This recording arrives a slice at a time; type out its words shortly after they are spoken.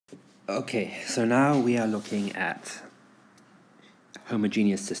Okay, so now we are looking at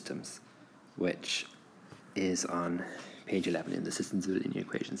homogeneous systems, which is on page 11 in the systems of linear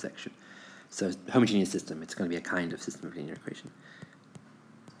equation section. So homogeneous system, it's going to be a kind of system of linear equation.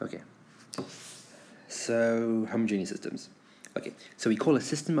 Okay, so homogeneous systems. Okay, so we call a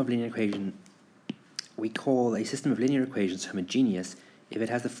system of linear equations homogeneous if it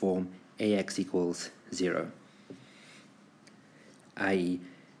has the form ax equals 0, i.e.,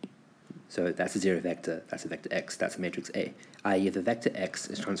 so that's a 0 vector, that's a vector x, that's a matrix A, i.e. if the vector x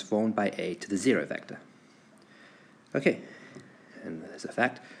is transformed by A to the 0 vector. Okay, and there's a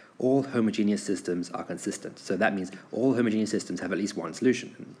fact, all homogeneous systems are consistent. So that means all homogeneous systems have at least one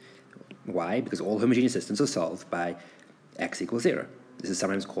solution. Why? Because all homogeneous systems are solved by x equals 0. This is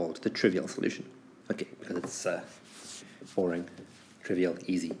sometimes called the trivial solution. Okay, because it's boring, trivial,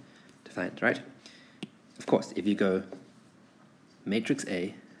 easy to find, right? Of course, if you go matrix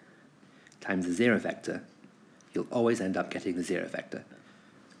A times the 0 vector, you'll always end up getting the 0 vector.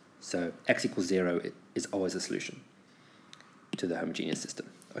 So x equals 0 is always a solution to the homogeneous system.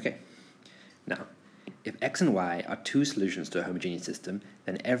 Okay, now, if x and y are two solutions to a homogeneous system,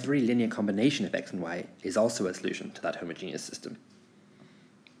 then every linear combination of x and y is also a solution to that homogeneous system.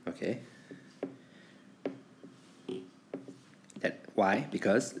 Okay. Why?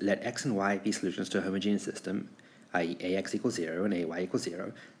 Because let x and y be solutions to a homogeneous system, i.e. ax equals 0 and ay equals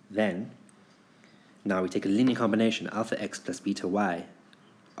 0, then now we take a linear combination, alpha x plus beta y,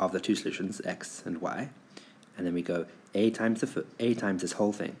 of the two solutions, x and y, and then we go a times this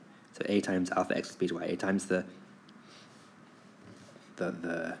whole thing. So a times alpha x plus beta y, a times the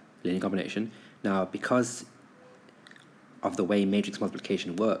linear combination. Now, because of the way matrix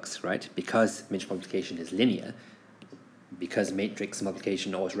multiplication works, right? Because matrix multiplication is linear, because matrix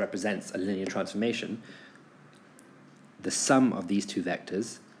multiplication always represents a linear transformation, the sum of these two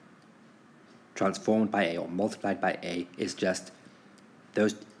vectors transformed by A or multiplied by A is just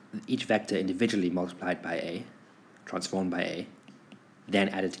each vector individually multiplied by A, transformed by A, then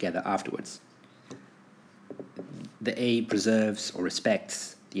added together afterwards. The A preserves or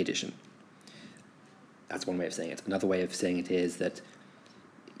respects the addition. That's one way of saying it. Another way of saying it is that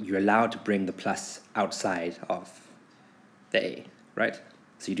you're allowed to bring the plus outside of the A, right?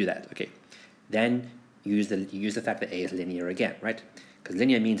 So you do that, okay. Then you use the fact that A is linear again, right? Because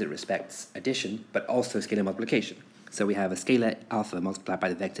linear means it respects addition, but also scalar multiplication. So we have a scalar alpha multiplied by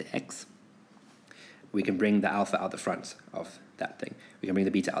the vector x. We can bring the alpha out the front of that thing. We can bring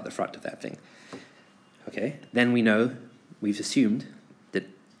the beta out the front of that thing. Okay, then we've assumed that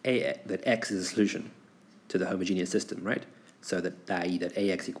x is a solution to the homogeneous system, right? So that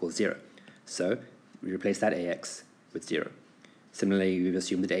ax equals 0. So we replace that ax with 0. Similarly, we've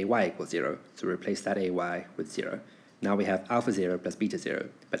assumed that ay equals 0. So we replace that ay with 0. Now we have alpha 0 plus beta 0,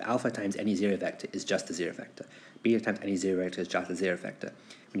 but alpha times any 0 vector is just the 0 vector. Beta times any 0 vector is just the 0 vector.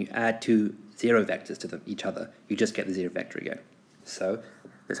 When you add two 0 vectors to each other, you just get the 0 vector again. So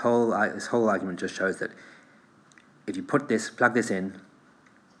this whole argument just shows that if you plug this in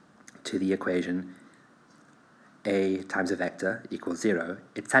to the equation a times a vector equals 0,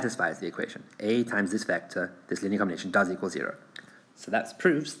 it satisfies the equation. A times this vector, this linear combination, does equal 0. So that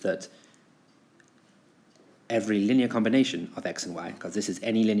proves that every linear combination of x and y, because this is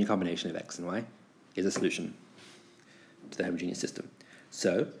any linear combination of x and y, is a solution to the homogeneous system.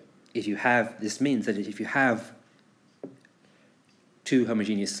 So this means that if you have two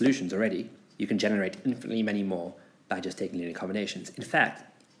homogeneous solutions already, you can generate infinitely many more by just taking linear combinations. In fact,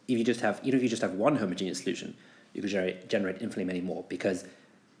 even if you just have one homogeneous solution, you could generate infinitely many more, because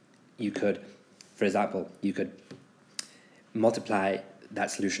you could, for example, you could multiply that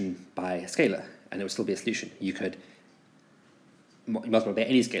solution by a scalar, and it would still be a solution. You could multiply by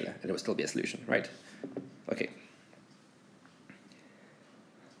any scalar, and it would still be a solution, right? Okay.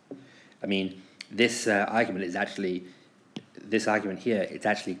 I mean, this argument here, it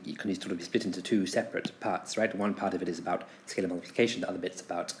can sort of be split into two separate parts, right? One part of it is about scalar multiplication, the other bit's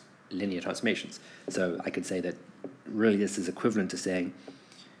about linear transformations. So I could say that really this is equivalent to saying,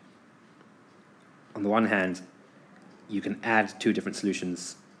 on the one hand, you can add two different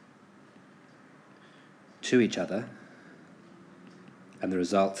solutions to each other, and the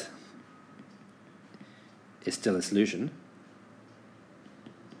result is still a solution,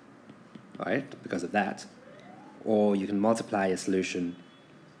 right, because of that. Or you can multiply a solution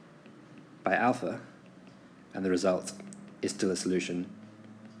by alpha, and the result is still a solution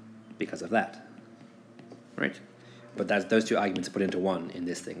because of that, right? But those two arguments are put into one in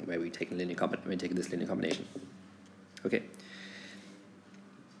this thing, where we're taking this linear combination. Okay.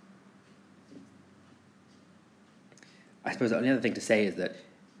 I suppose the only other thing to say is that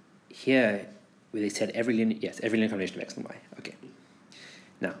here they said every linear combination of x and y. Okay.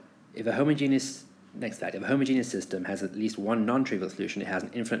 Now, if a homogeneous system has at least one non-trivial solution, it has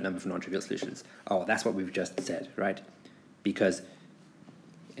an infinite number of non-trivial solutions. Oh, that's what we've just said, right? Because,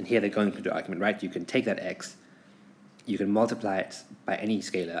 and here they're going into argument, right? You can take that x, you can multiply it by any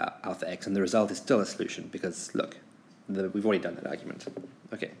scalar alpha x, and the result is still a solution, because, look, we've already done that argument.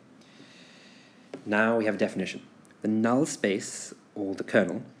 Okay. Now we have a definition. The null space, or the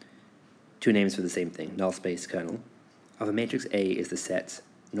kernel, two names for the same thing, null space, kernel, of a matrix A is the set,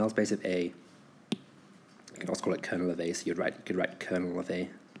 null space of A, you can also call it kernel of A, so you could write kernel of A.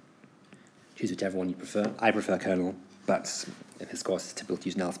 Choose whichever one you prefer. I prefer kernel, but in this course it's typical to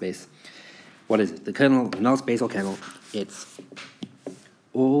use null space. What is it? The kernel, the null space or kernel, it's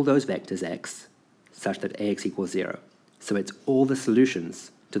all those vectors x such that ax equals 0. So it's all the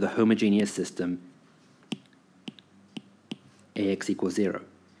solutions to the homogeneous system ax equals 0.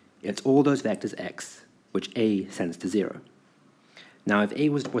 It's all those vectors x which a sends to 0. Now if a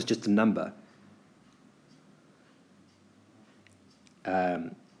was just a number,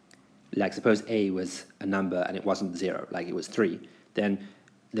 like suppose a was a number and it wasn't 0, like it was 3, then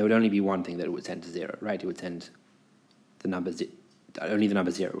there would only be one thing that it would send to 0, right? It would send the number only the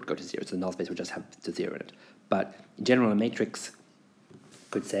number 0 would go to 0, so the null space would just have the 0 in it. But in general, a matrix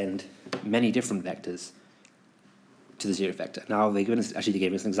could send many different vectors to the 0 vector. Now they gave us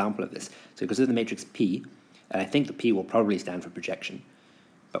an example of this. So consider the matrix P, and I think the P will probably stand for projection,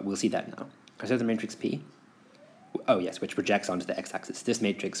 but we'll see that now. Consider the matrix P. Oh yes, which projects onto the x-axis. This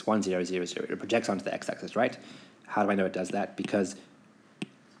matrix 1, 0, 0, 0, it projects onto the x-axis, right? How do I know it does that? Because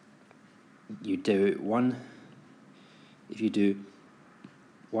you do if you do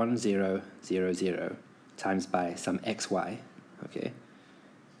 1, 0, 0, 0 times by some xy, okay?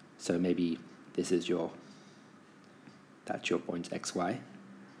 So maybe this is that's your point xy.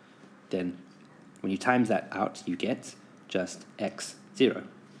 Then when you times that out, you get just x0,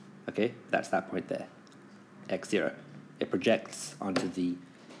 okay? That's that point there, x0. It projects onto the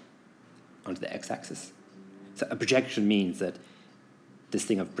x-axis. So a projection means that this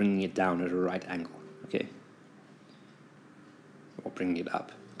thing of bringing it down at a right angle, okay? Or bringing it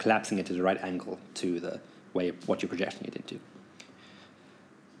up, collapsing it at a right angle to the way of what you're projecting it into.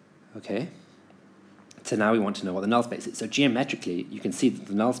 Okay, so now we want to know what the null space is. So geometrically, you can see that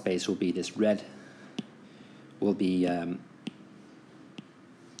the null space will be this red,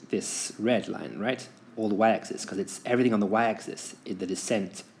 this red line, right? All the y-axis, because it's everything on the y-axis that is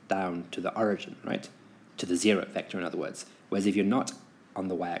sent down to the origin, right? To the 0 vector, in other words. Whereas if you're not on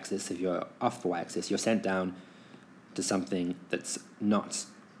the y-axis, if you're off the y-axis, you're sent down to something that's not.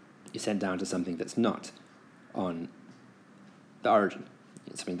 You're sent down to something that's not on the origin.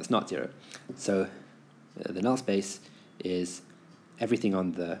 It's something that's not 0. So the null space is everything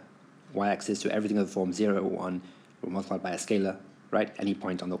on the y-axis, so everything of the form 0 or 1 will multiplied by a scalar, right? Any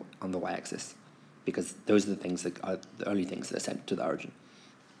point on the y-axis, because those are the things that are the only things that are sent to the origin.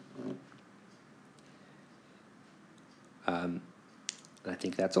 And I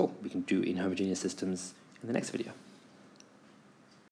think that's all we can do in homogeneous systems in the next video.